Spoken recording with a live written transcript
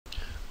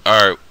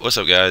Alright, what's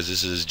up guys?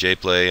 This is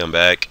JPlay. I'm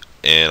back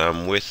and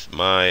I'm with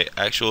my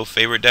actual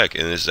favorite deck,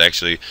 and this is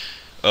actually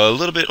a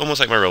little bit almost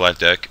like my real life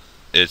deck.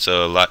 It's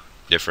a lot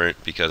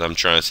different because I'm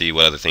trying to see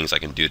what other things I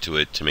can do to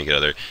it to make it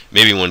other.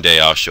 Maybe one day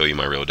I'll show you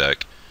my real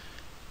deck.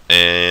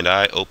 And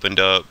I opened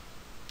up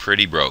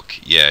pretty broke.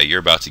 Yeah,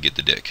 you're about to get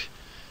the dick.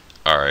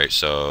 Alright,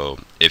 so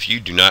if you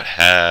do not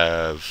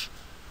have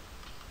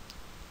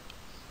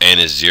and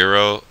is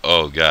 0,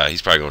 oh god,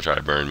 he's probably gonna try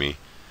to burn me.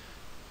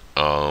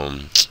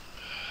 Um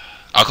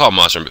I'll call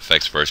monster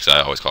effects first because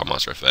I always call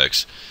monster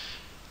effects.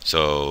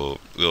 So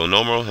we'll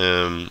normal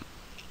him,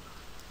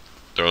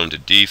 throw him to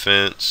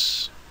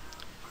defense,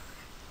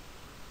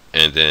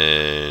 and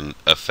then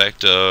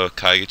effecta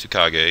Kage to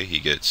Kage, he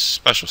gets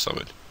special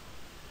summoned.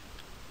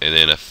 And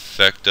then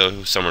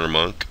effecta Summoner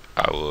Monk,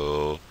 I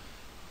will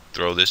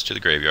throw this to the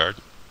graveyard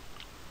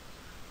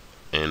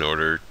in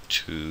order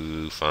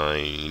to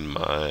find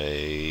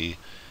my.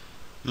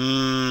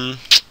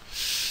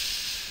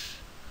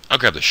 I'll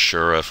grab the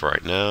Shura for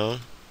right now.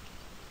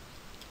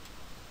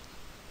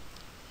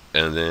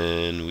 And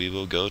then we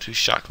will go to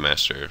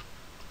Shockmaster.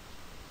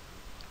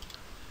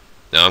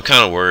 Now I'm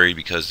kind of worried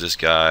because this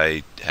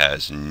guy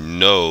has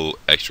no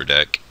extra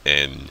deck,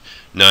 and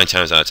 9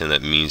 times out of 10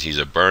 that means he's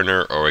a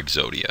burner or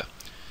Exodia.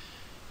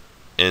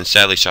 And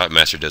sadly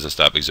Shockmaster doesn't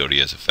stop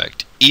Exodia's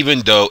effect,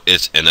 even though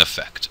it's an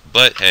effect.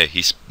 But hey,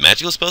 he's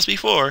magical spells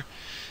before,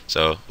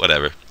 so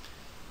whatever.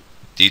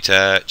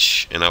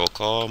 Detach, and I will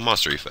call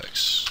monster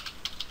effects.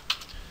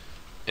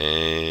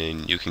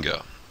 And you can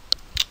go.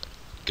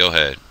 Go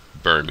ahead,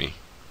 burn me.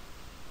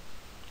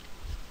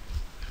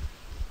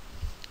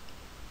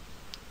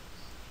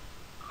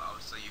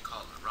 So you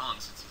called it wrong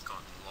since he's going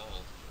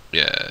lol.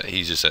 Yeah,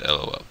 he just said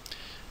LOL.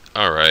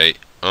 Alright,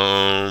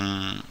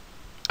 I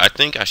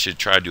think I should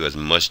try to do as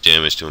much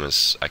damage to him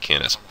as I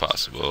can as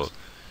possible.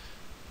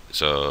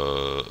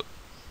 So,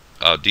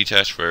 I'll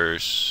detach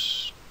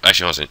first.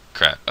 Actually, I wasn't.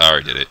 Crap, I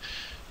already did it.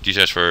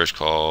 Detach first,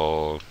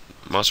 call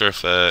monster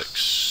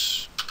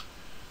effects.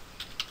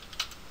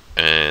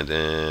 And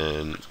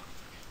then,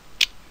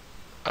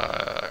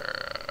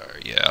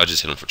 yeah, I'll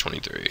just hit him for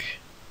 23.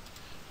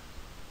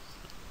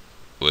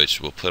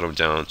 Which will put him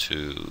down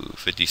to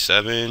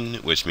 57,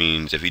 which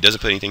means if he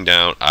doesn't put anything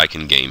down, I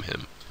can game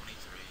him.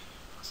 23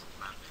 plus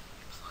 11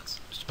 plus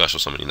Special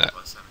summoning that.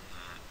 plus 7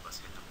 plus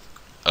hit them.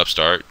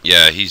 Upstart.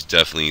 Yeah, he's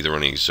definitely either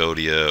running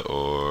Exodia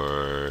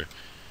or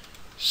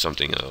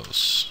something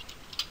else.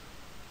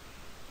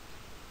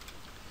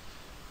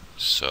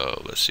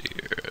 So, let's see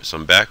here.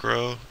 Some back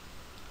row.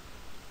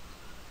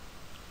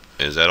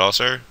 Is that all,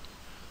 sir?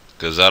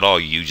 Because that all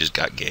you just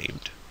got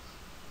gamed.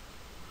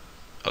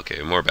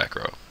 Okay, more back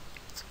row.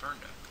 It's a burn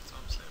deck. That's all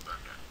I'm saying, burn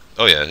deck.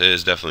 Oh yeah, it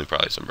is definitely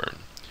probably some burn.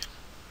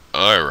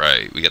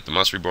 Alright, we got the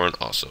Monster Reborn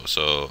also.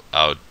 So,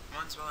 I'll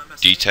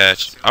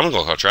detach. I'm gonna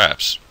go call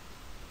traps.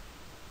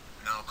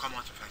 No, call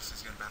monster effects.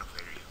 He's gonna battle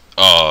fader you.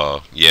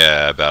 Oh,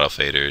 yeah, Battle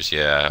Faders.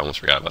 Yeah, I almost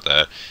forgot about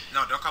that.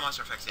 No, don't call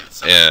monster effects yet.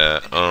 Yeah,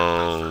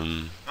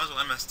 Might as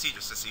well MST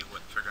just to see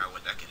what, figure out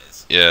what deck it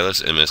is. yeah,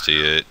 let's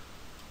MST it.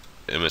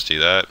 MST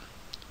that.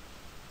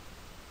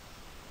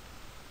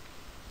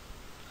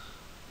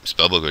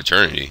 Spellbook of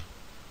Eternity.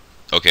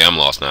 Okay, I'm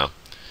lost now.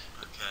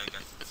 Okay, I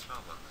guess it's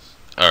spellbooks.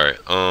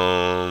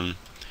 Alright,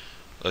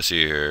 let's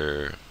see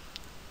here.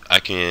 I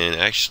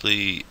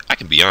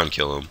can beyond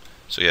kill him.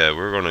 So yeah,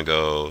 we're gonna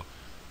go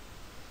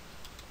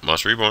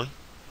Monster Reborn.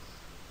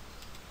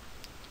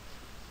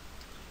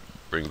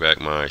 Bring back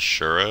my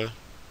Shura.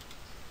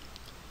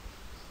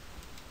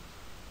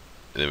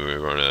 And then we're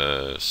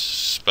gonna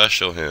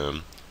special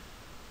him.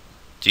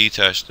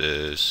 Detach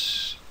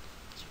this.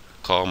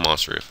 Call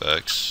monster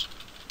effects.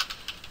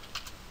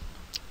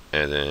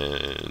 And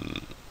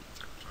then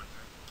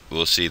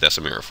we'll see that's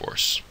a Mirror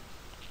Force.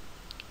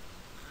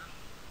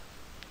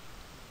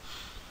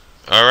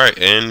 Alright,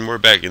 and we're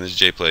back in this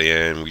JPlay,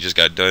 and we just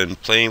got done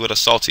playing with a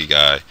salty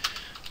guy.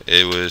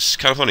 It was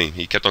kind of funny.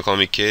 He kept on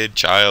calling me kid,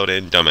 child,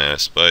 and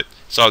dumbass, but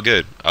it's all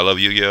good. I love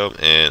Yu-Gi-Oh,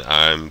 and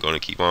I'm going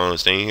to keep on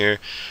staying here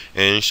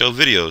and show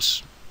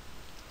videos.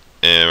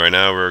 And right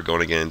now we're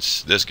going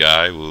against this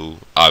guy who,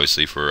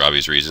 obviously for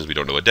obvious reasons, we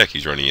don't know what deck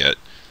he's running yet.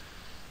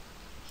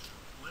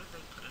 What if they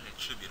put in a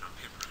tribute on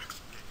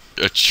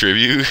paper? A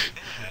tribute?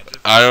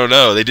 I don't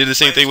know. They did the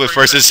same thing with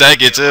first and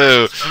second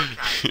too.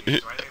 Why they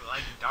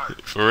like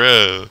dark? For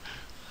real.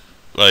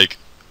 Like,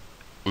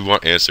 we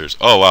want answers.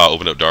 Oh wow,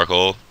 open up Dark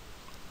Hole.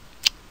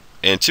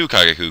 And 2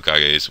 Kageku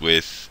Kages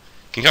with...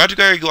 Can Kageku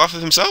Kage go off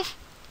of himself?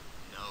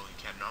 No, you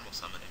can't normal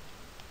summon it.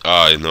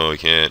 Oh, no, he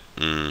can't.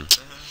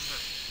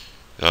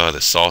 Oh,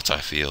 the salt I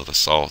feel. The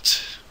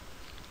salt.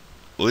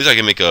 Well, at least I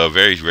can make a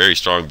very, very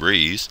strong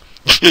breeze.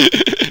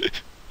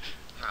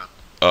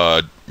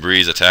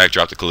 Breeze, attack,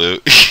 drop the clue.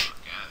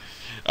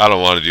 I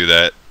don't want to do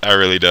that. I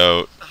really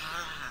don't.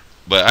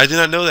 But I did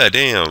not know that.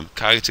 Damn.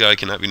 Kage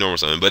cannot be normal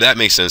summon. But that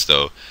makes sense,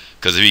 though.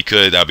 Because if he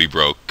could, that would be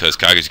broke. Because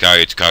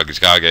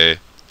Kage.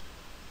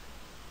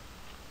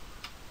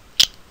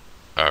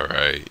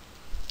 Alright.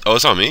 Oh,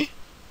 it's on me?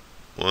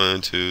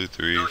 One, two,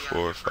 three, No, yeah,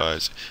 four, you're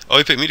five. first. Oh,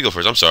 he picked me to go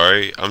first. I'm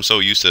sorry. I'm so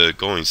used to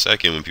going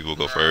second when people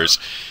go No. first.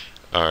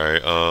 All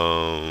right.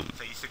 So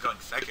you said going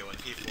second when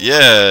people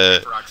Yeah.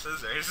 paper, rock,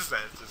 scissors. It's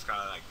just kind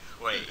of like,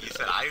 wait, you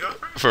said I go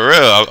first? For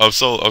real, I'm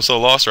so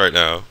lost right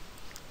now.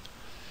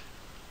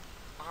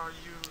 Are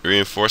you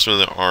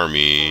Reinforcement of the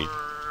army.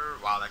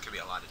 Wow, that could be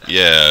a lot of decks.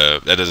 Yeah,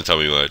 that doesn't tell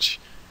me much.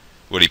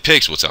 What he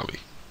picks will tell me.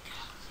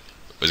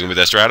 Was it gonna be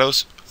that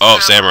Stratos? Oh,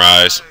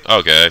 samurais.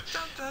 Okay.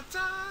 Dun, dun,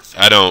 dun,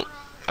 I don't. samurai.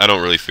 I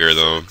don't really fear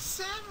them.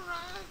 Samurai.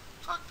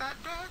 Fuck that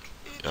deck.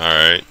 It's All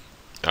right. me.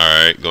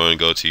 All right. Going to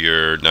go to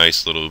your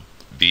nice little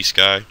beast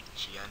guy.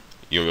 Shien.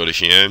 You wanna go to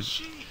Shien?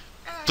 She.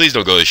 Please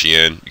don't go to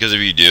Shien, because if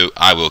you do,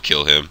 I will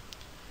kill him.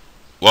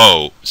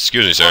 Whoa,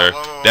 excuse me, sir.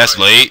 That's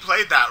You late.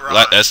 played that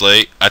wrong. That's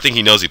late. I think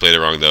he knows he played it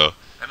wrong though.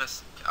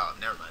 MS. Oh,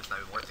 never mind. It's not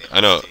even worth it.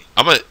 I know.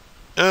 I'm a.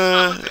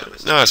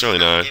 No, it's really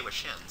not. Game with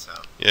Shin, so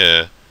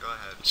Yeah. go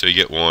ahead. So you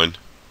get one.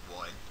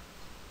 One.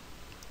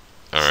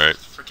 All right.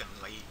 It's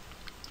freaking late.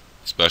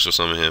 Special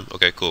summon him.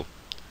 Okay, cool.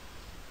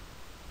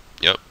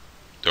 Yep.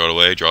 Throw it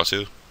away. Draw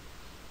two.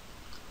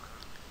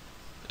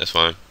 That's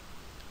fine.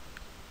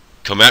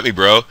 Come at me,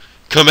 bro.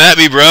 Come at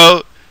me,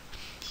 bro.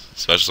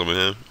 Special summon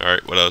him. All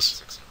right. What else?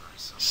 6 samurai,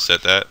 so much.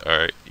 Set that. All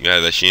right. You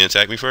gotta let Shien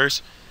attack me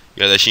first. You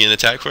gotta let Shien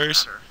attack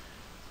first. Matter.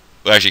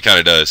 Well, actually, kind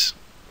of does.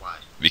 Why?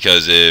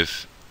 Because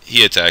if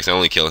he attacks, I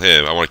only kill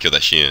him. I want to kill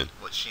that Shien.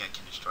 Well, Shien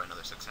can destroy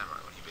another 6 samurai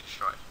when he be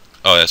destroyed.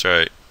 Oh, that's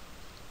right.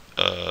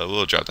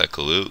 We'll drop that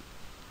Kalut.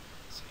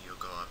 So you'll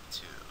go up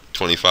to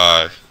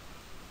 25.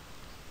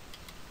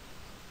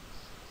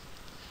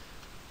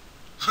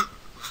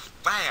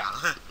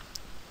 Bam!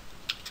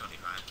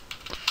 25.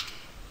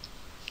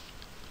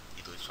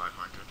 You lose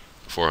 500.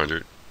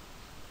 400.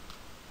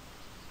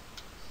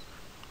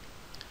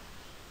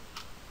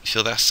 You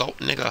feel that salt,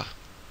 nigga?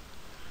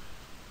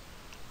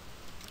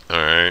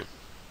 Alright.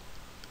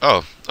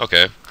 Oh,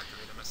 okay.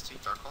 Activate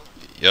MST, Dark Hole.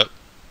 Yep.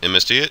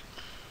 MST it.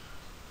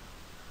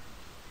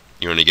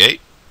 You want to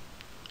negate?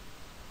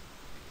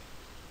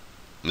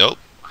 Nope.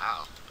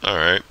 Wow.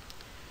 Alright.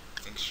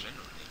 I think Shin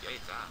would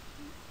negate that.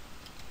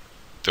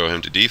 Throw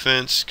him to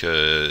defense,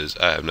 because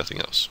I have nothing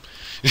else.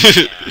 Yeah.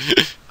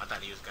 I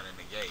thought he was gonna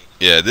negate.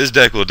 Yeah, this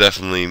deck will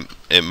definitely,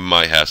 it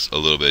might have a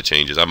little bit of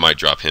changes. I might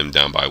drop him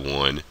down by 1.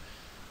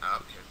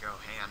 Oh, here we go,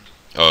 hand.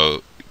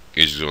 Oh,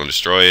 he's just going to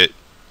destroy it.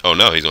 Oh,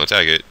 no, he's going to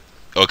attack it.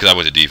 Oh, because I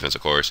went to defense,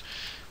 of course.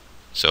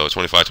 So,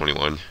 25,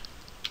 21.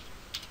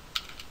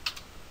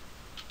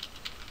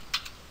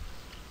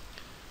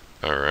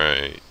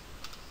 Alright.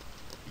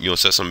 You want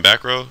to set some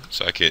back row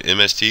so I can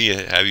MST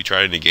and have you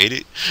try to negate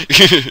it?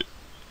 Yep.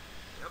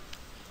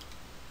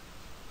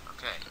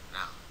 Okay,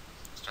 now.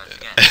 Let's try this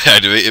again.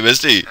 Activate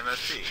MST.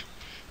 MST.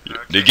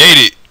 Negate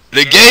it.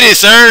 Negate it,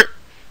 sir.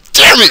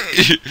 Damn it.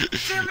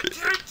 Damn it,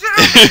 damn it, damn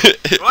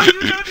it! Why you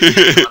doing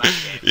this? Oh,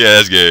 that's game. Yeah,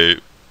 that's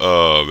game.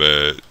 Oh,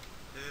 man.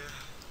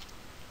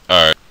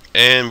 Alright.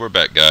 And we're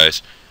back,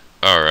 guys.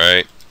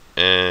 Alright.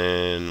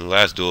 And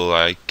last duel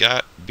I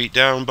got beat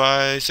down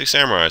by 6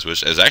 samurais,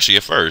 which is actually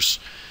a first.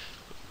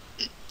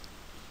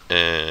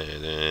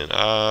 And then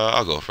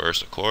I'll go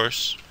first, of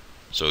course.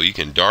 So you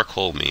can dark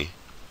hole me.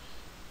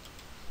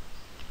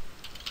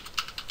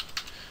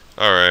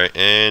 Alright,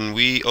 and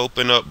we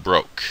open up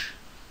broke.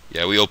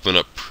 Yeah, we open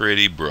up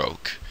pretty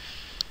broke.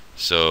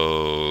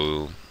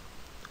 So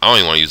I don't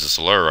even want to use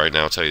the Solera right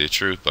now, to tell you the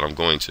truth, but I'm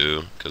going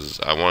to, because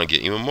I want to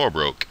get even more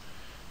broke.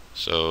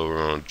 So we're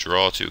going to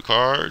draw 2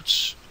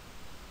 cards.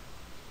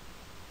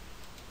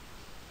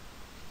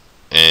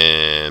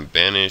 And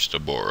banish the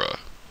Bora.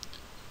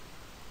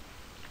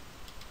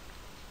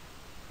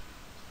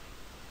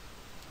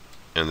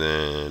 And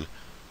then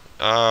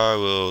I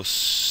will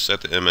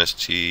set the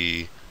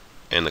MST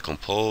and the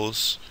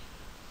compose.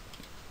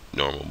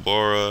 Normal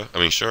Bora. I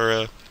mean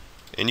Shura.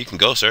 And you can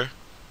go, sir.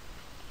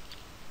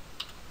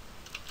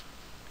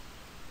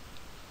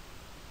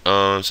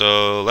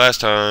 So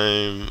last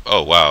time,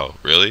 oh wow,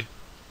 really?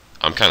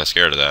 I'm kind of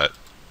scared of that.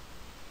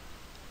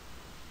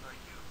 Are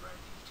you ready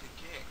to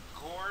get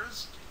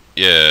gorsed?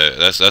 Yeah,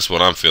 that's what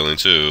I'm feeling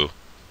too.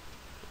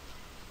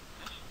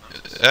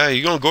 Hey,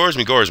 you gonna gores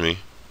me? Gores me.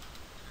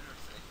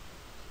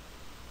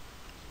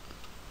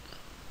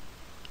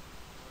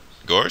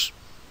 Gores?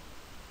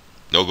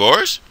 No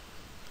gores?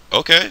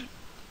 Okay.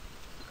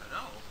 No,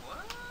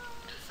 what?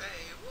 Say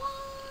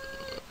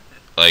what?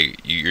 Like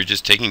you're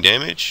just taking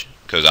damage?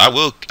 Cause I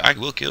will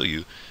kill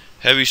you.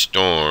 Heavy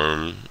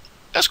storm.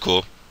 That's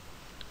cool.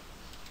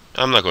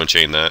 I'm not gonna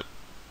chain that.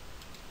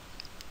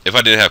 If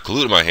I didn't have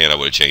Kalut in my hand, I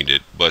would have chained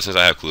it. But since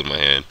I have Kalut in my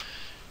hand,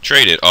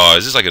 trade it. Oh,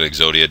 is this like an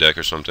Exodia deck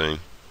or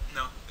something?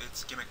 No,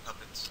 it's gimmick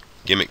puppets.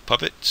 Gimmick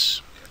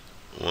puppets.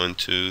 1,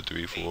 2,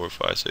 3, 4,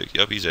 5, 6.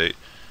 Yep, he's 8.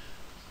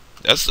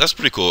 That's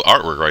pretty cool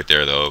artwork right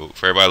there, though.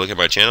 For everybody looking at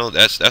my channel,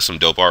 that's some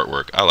dope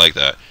artwork. I like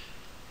that.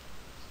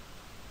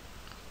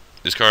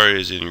 This card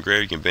is in your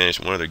grave. You can banish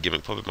one other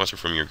gimmick puppet monster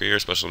from your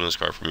graveyard. Special on this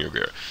card from your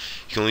graveyard.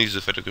 You can only use the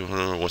effective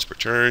component once per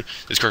turn.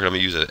 This card can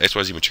only use an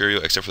XYZ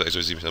material, except for the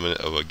XYZ component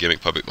of a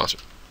gimmick puppet monster.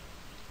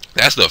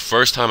 That's the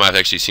first time I've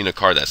actually seen a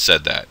card that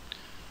said that.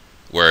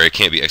 where it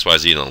can't be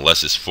XYZ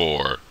unless it's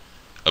for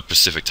a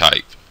specific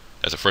type.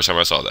 That's the first time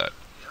I saw that.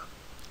 Yeah.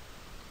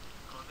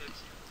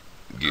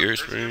 Oh, Gear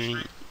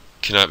spring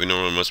cannot be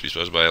normal. Must be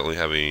special by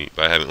having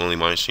only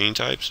machine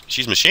types.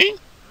 She's machine.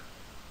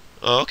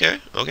 Oh, okay.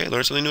 Okay,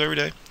 learn something new every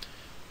day.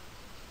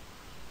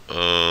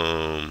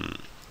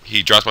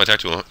 He drops my attack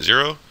to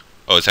 0.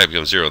 Oh, his attack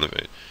becomes 0 in the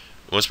phase.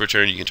 Once per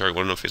turn, you can target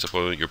one no-face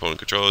opponent your opponent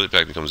controls. The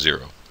attack becomes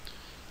 0.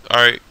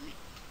 Alright,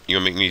 you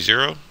gonna make me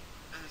 0? And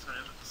he's gonna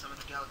summon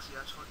the Galaxy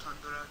Edge for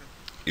Dragon.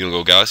 You gonna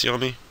go Galaxy on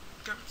me?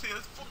 Galaxy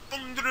Edge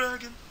for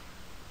Dragon.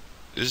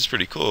 This is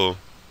pretty cool.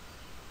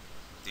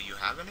 Do you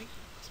have any?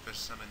 Special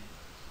summon.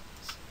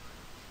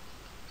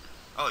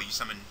 Oh, you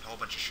summon a whole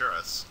bunch of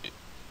Shuras.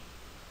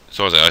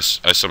 So I was like,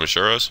 I summon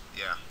Shuras?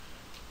 Yeah.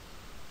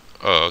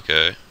 Oh,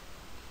 okay.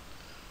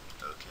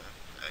 Okay,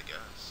 I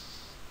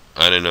guess.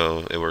 I didn't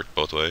know it worked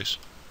both ways.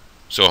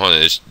 So, hold on,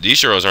 these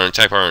Shuras aren't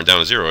attack power aren't down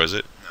to 0, is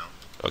it?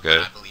 No. Okay.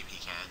 I believe he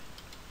can.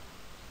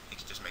 He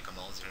can just make them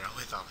all 0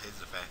 with all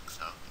his effects,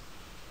 so.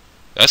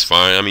 That's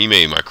fine. I mean, you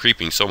made my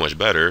creeping so much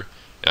better.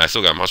 And I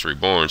still got Monster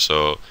Reborn,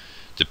 so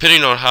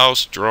depending on how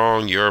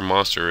strong your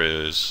monster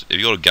is, if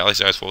you go to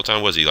Galaxy Eyes full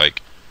time, was he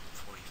like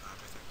 45, I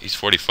think. he's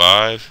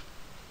 45?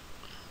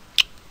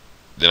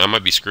 Then I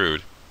might be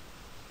screwed.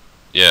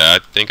 Yeah, I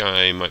think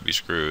I might be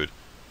screwed.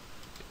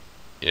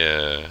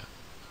 Yeah.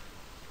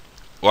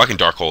 Well, I can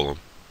Dark Hole him.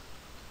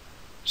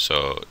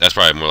 So that's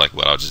probably more like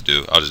what I'll just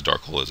do. I'll just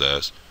Dark Hole his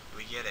ass.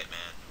 We get it,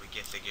 man. We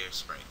get the Gear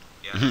Spring.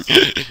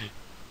 Yes.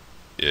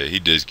 Yeah, he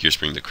does Gear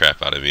Spring the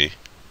crap out of me.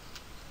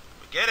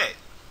 We get it.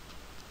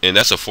 And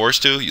that's a force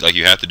too? Like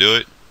you have to do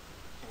it?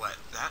 What?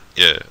 That?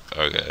 Yeah,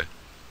 okay.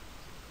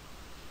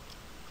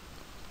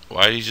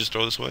 Why did he just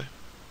throw this way?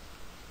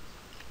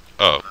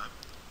 Oh.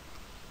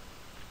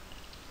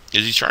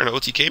 Is he trying to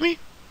OTK me? It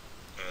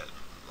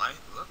might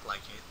look like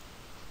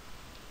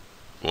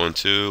it. 1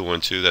 2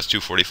 1 2. That's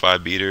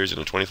 245 beaters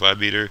and a 25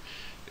 beater.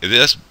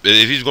 If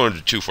he's going to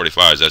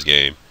 245s, that's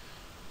game.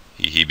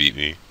 He beat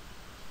me.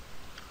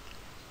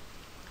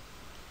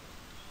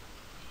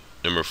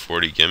 Number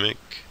 40 gimmick.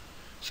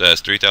 So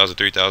that's 3,000,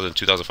 3,000,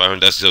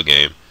 2,500. That's still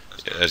game.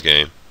 Yeah, that's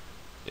game.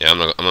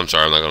 Yeah, I'm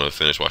sorry. I'm not gonna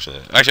finish watching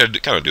that. Actually, I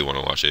kind of do want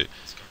to watch it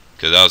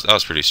because that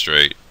was pretty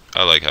straight.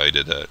 I like how he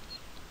did that.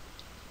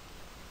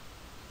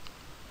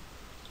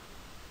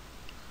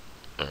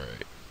 All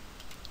right.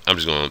 I'm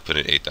just gonna put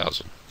in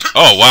 8,000.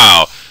 Oh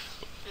wow.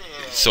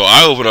 So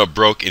I opened up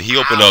broke and he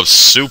opened up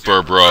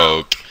super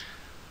broke.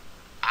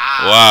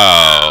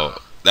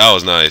 Wow. That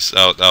was nice.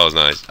 That was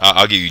nice.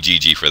 I'll give you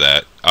GG for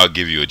that. I'll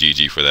give you a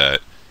GG for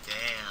that.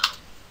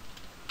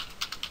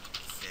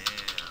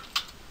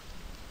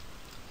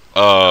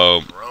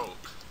 Damn. Broke.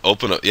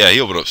 Open up. Yeah, he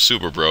opened up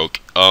super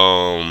broke. He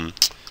opened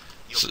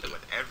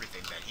with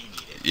everything that he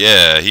needed.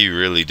 Yeah, he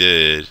really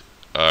did.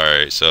 All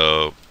right.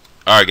 So,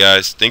 all right,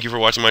 guys. Thank you for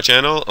watching my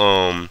channel.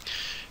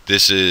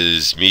 This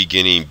is me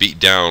getting beat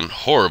down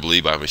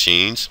horribly by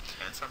machines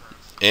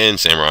and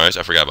samurais.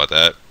 I forgot about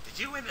that.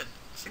 Did you win a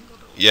single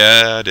duel?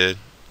 Yeah, I did.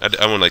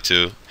 I won like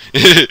 2.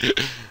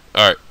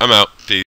 All right, I'm out. Peace.